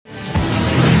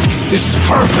This is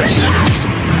perfect.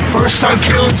 First time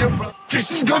killing your bro. This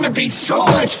is gonna be so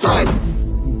much fun.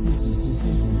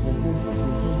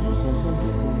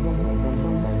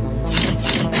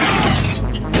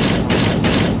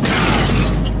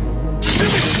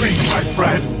 Symmetry, my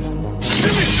friend.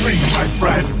 Symmetry, my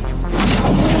friend.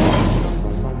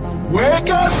 Wake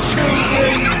up,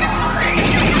 children.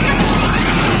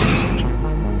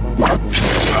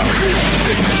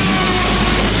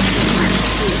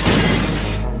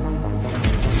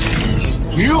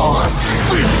 You are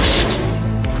finished!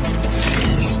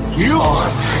 You are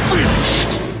finished!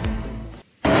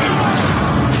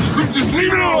 Just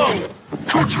leave it alone!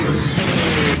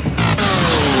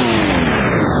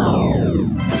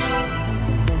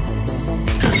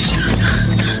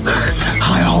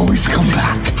 I always come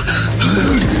back.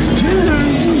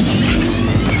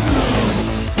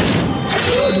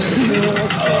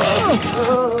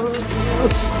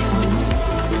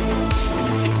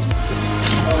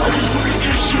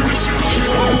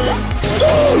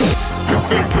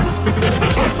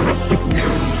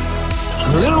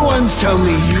 Little ones tell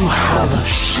me you have a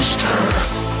sister.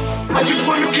 I just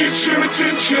want to get your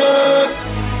attention.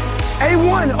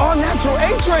 A1, all natural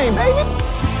A-train, baby.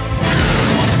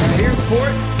 Here's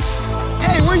sport.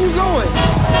 Hey, where you going?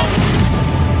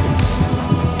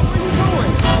 Where you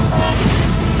going?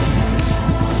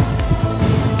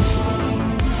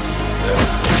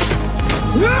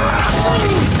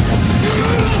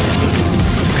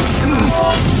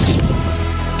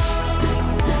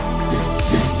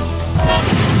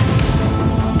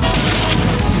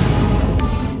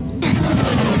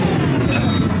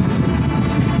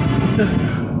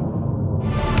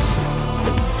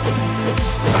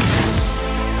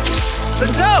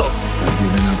 Let's go! I've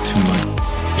given up too much.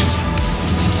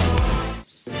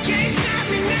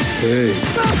 Hey.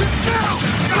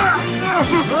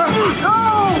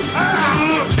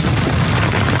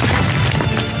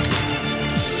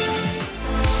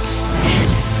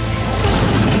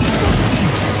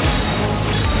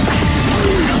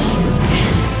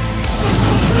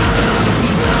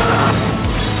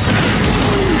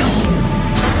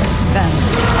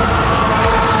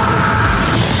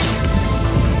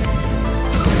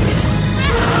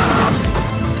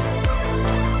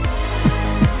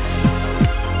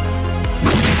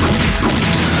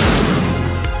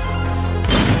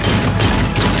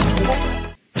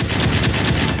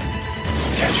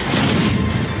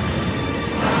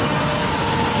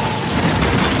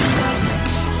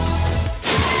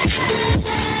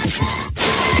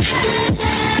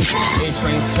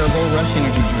 A-Train's Turbo Rush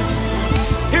Energy Drink.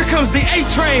 Here comes the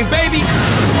A-Train, baby!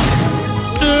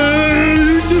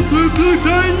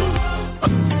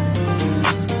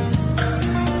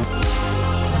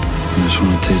 I just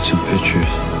want to take some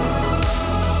pictures.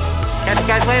 Catch you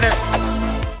guys later.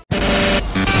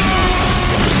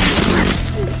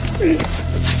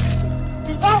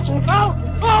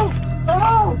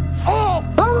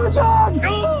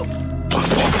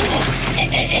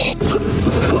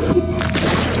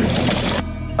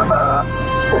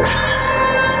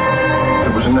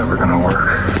 It was never gonna work.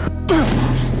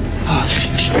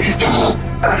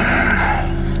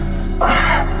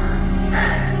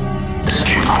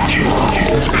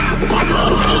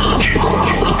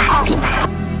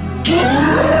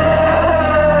 Keep.